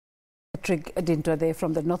Dintra there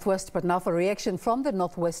from the North West, but now for reaction from the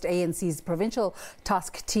North West ANC's provincial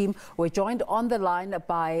task team. We're joined on the line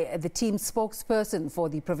by the team's spokesperson for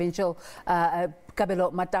the provincial,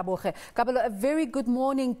 Kabelo Mataboge. Kabelo, a very good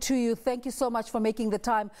morning to you. Thank you so much for making the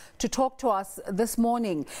time to talk to us this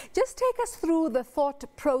morning. Just take us through the thought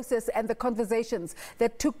process and the conversations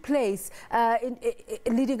that took place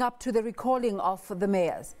leading up to the recalling of the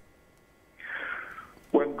mayors.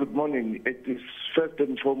 Well, good morning. It is first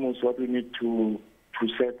and foremost what we need to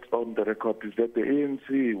set on the record is that the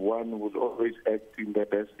ANC, one, will always act in the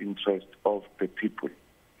best interest of the people.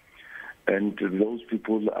 And those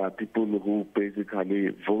people are people who basically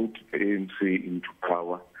vote the ANC into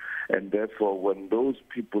power. And therefore, when those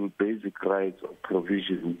people's basic rights of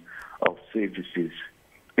provision of services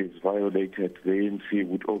is violated, the ANC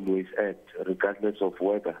would always act, regardless of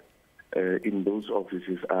whether in those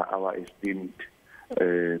offices are our esteemed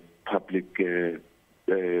public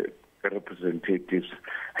representatives.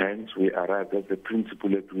 Hence, we arrived at the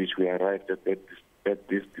principle at which we arrived at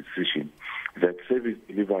this decision, that service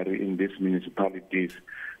delivery in these municipalities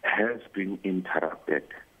has been interrupted,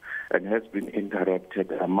 and has been interrupted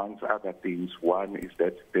amongst other things. One is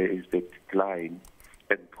that there is the decline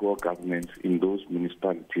and poor governance in those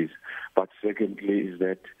municipalities. But secondly is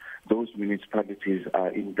that those municipalities are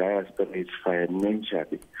in dire straits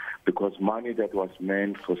financially, because money that was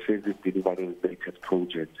meant for service delivery related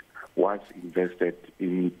projects was invested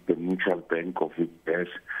in the mutual bank of VBS,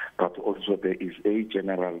 but also there is a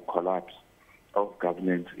general collapse of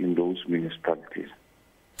governance in those municipalities.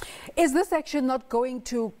 Is this action not going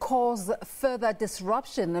to cause further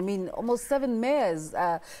disruption? I mean, almost 7 mayors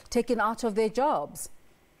taken out of their jobs.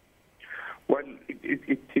 Well,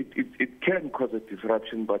 it can cause a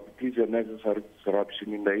disruption, but it is a necessary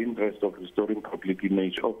disruption in the interest of restoring public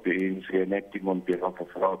image of the ANC and acting on behalf of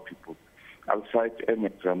our people. I'll cite an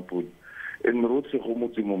example. In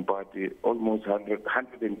Motswana, almost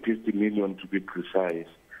 150 million to be precise,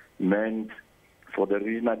 meant for the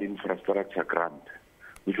regional infrastructure grant,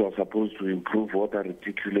 which was supposed to improve water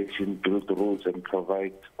reticulation, build roads, and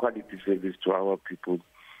provide quality service to our people,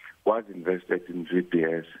 was invested in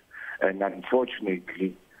VBS. And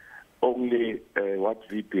unfortunately, only what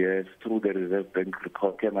VBS, through the Reserve Bank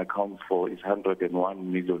report, can account for is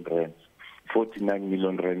 101 million rands. 49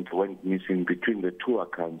 million rands went missing between the two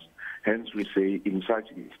accounts. Hence, we say in such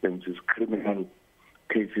instances, criminal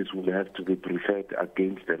cases will have to be preferred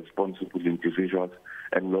against the responsible individuals,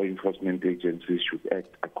 and law enforcement agencies should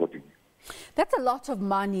act accordingly. That's a lot of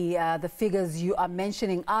money, the figures you are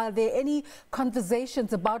mentioning. Are there any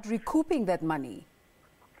conversations about recouping that money?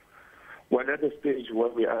 Well, at the stage where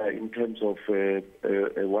we are in terms of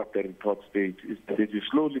what the report states is that it is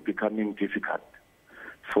slowly becoming difficult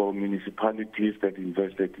for municipalities that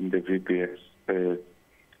invested in the VBS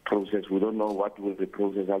process. We don't know what will the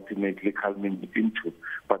process ultimately culminate into,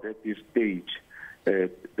 but at this stage, there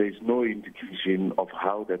is no indication of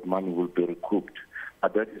how that money will be recouped.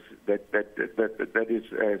 That is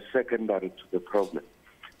secondary to the problem.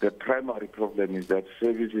 The primary problem is that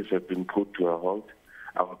services have been put to a halt.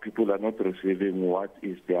 Our people are not receiving what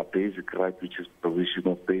is their basic right, which is provision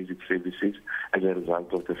of basic services, as a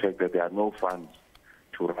result of the fact that there are no funds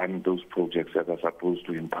to run those projects that are supposed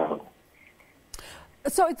to empower.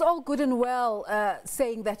 So it's all good and well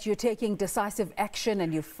saying that you're taking decisive action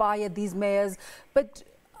and you fired these mayors, but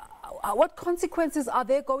what consequences are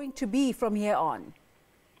there going to be from here on?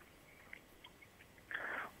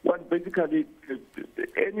 Well, basically,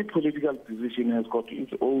 any political decision has got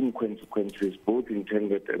its own consequences, both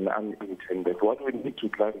intended and unintended. What we need to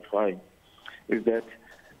clarify is that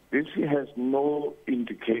this has no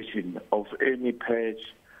indication of any purge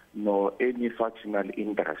nor any factional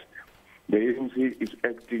interest. The ANC is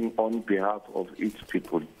acting on behalf of its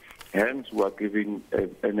people. Hence, we are giving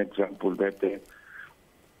an example that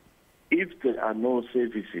if there are no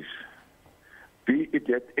services, be it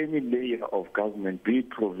at any layer of government, be it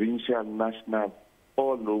provincial, national,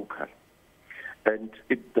 or local, and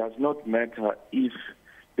it does not matter if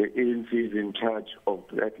the ANC is in charge of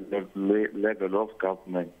that level of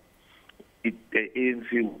government, the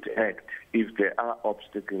ANC would act if there are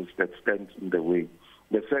obstacles that stand in the way.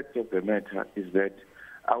 The fact of the matter is that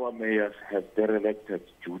our mayors have derelicted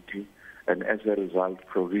duty, and as a result,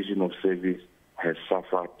 provision of service has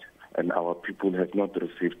suffered, and our people have not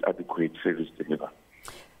received adequate service delivery.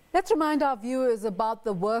 Let's remind our viewers about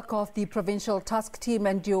the work of the provincial task team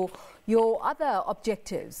and your other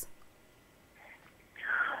objectives.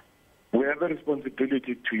 We have a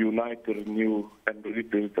responsibility to unite, renew, and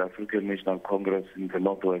rebuild the African National Congress in the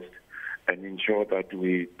North West and ensure that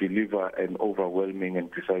we deliver an overwhelming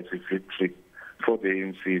and decisive victory for the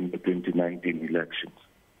ANC in the 2019 elections.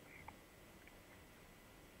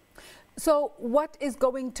 So what is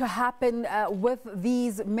going to happen with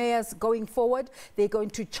these mayors going forward? They're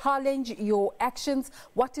going to challenge your actions.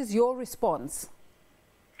 What is your response?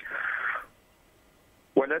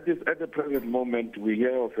 Well, at the present moment, we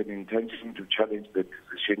hear of an intention to challenge the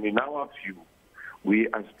decision. In our view, we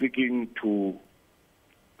are speaking to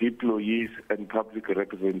employees and public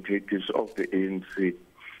representatives of the ANC.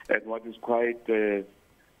 And what is quite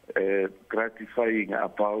gratifying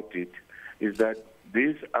about it is that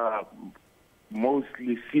these are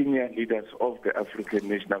mostly senior leaders of the African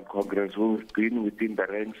National Congress who have been within the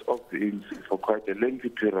ranks of the ANC for quite a lengthy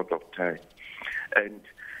period of time. And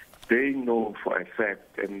they know for a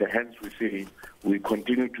fact, and hence we say we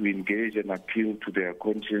continue to engage and appeal to their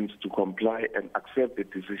conscience to comply and accept the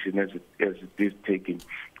decision as it is taken.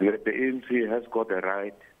 That the ANC has got a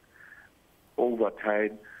right over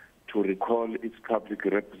time to recall its public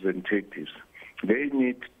representatives. They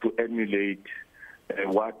need to emulate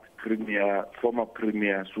what former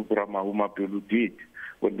Premier Supra Mahumapelo did.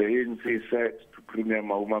 When the ANC said to Premier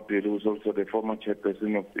Mahumapelo, who was also the former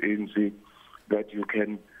chairperson of the ANC, that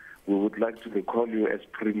we would like to recall you as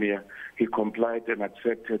Premier, he complied and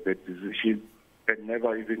accepted the decision and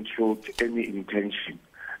never even showed any intention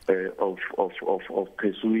of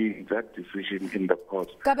pursuing that decision in the court.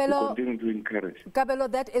 Kabelo, we continue to encourage.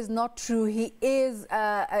 Kabelo, that is not true. He is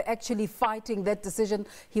actually fighting that decision.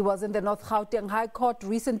 He was in the North Gauteng High Court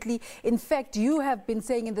recently. In fact, you have been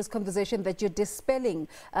saying in this conversation that you're dispelling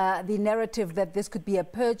the narrative that this could be a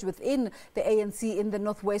purge within the ANC in the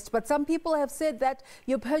North West. But some people have said that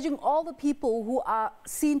you're purging all the people who are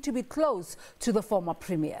seen to be close to the former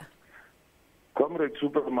Premier. Comrade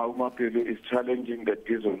Super Mahumapelo is challenging the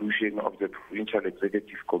dissolution of the Provincial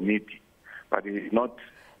Executive Committee, but he is not.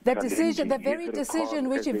 The decision, the very decision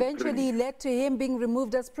which eventually led to him being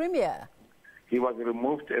removed as Premier. He was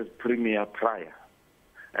removed as Premier prior,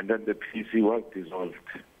 and then the PC was dissolved.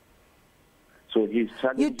 So he's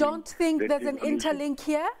challenging. You don't think there's an interlink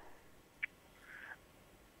here?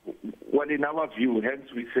 Well, in our view,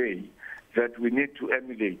 hence we say that we need to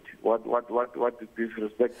emulate what this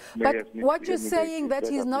respect. But what you're saying that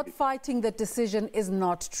he's not fighting the decision is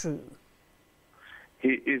not true.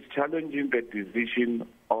 He is challenging the decision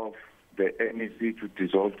of the NEC to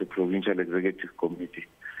dissolve the Provincial Executive Committee.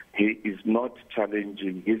 He is not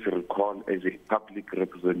challenging his recall as a public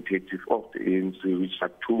representative of the ANC, which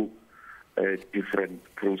are two different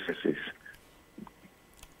processes.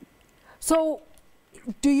 So,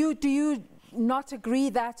 do you not agree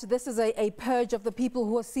that this is a purge of the people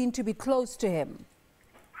who are seen to be close to him?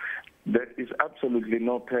 There is absolutely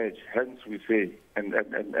no purge. Hence we say, and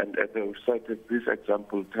I've cited this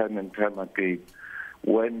example time and time again,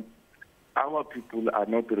 when our people are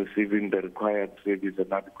not receiving the required service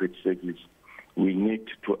and adequate service, we need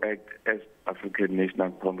to act as African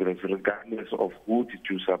National Congress, regardless of who did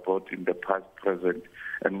you support in the past, present,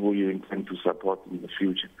 and who you intend to support in the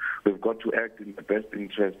future. We've got to act in the best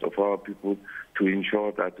interest of our people to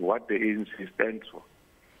ensure that what the ANC stands for,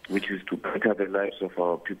 which is to better the lives of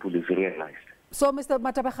our people, is realized. So, Mr.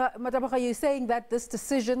 Mataboge, you're saying that this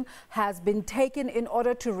decision has been taken in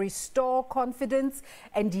order to restore confidence,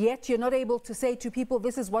 and yet you're not able to say to people,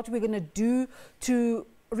 this is what we're going to do to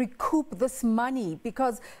recoup this money,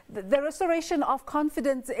 because the restoration of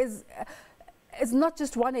confidence is not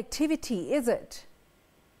just one activity, is it?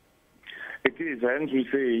 It is, and we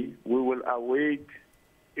say we will await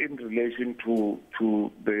in relation to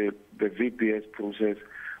the VBS process.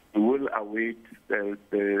 We will await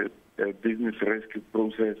the business rescue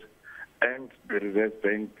process and the Reserve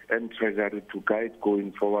Bank and Treasury to guide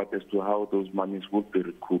going forward as to how those monies would be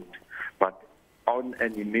recouped. But on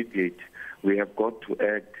an immediate, we have got to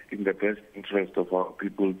act in the best interest of our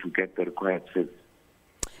people to get the required service.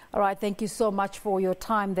 All right, thank you so much for your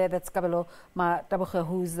time there. That's Kabelo Mataboge,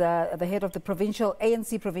 who's the head of the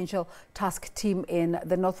ANC Provincial Task Team in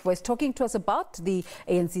the North West, talking to us about the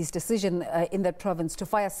ANC's decision in that province to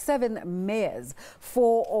fire 7 mayors,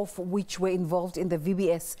 4 of which were involved in the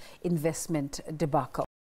VBS investment debacle.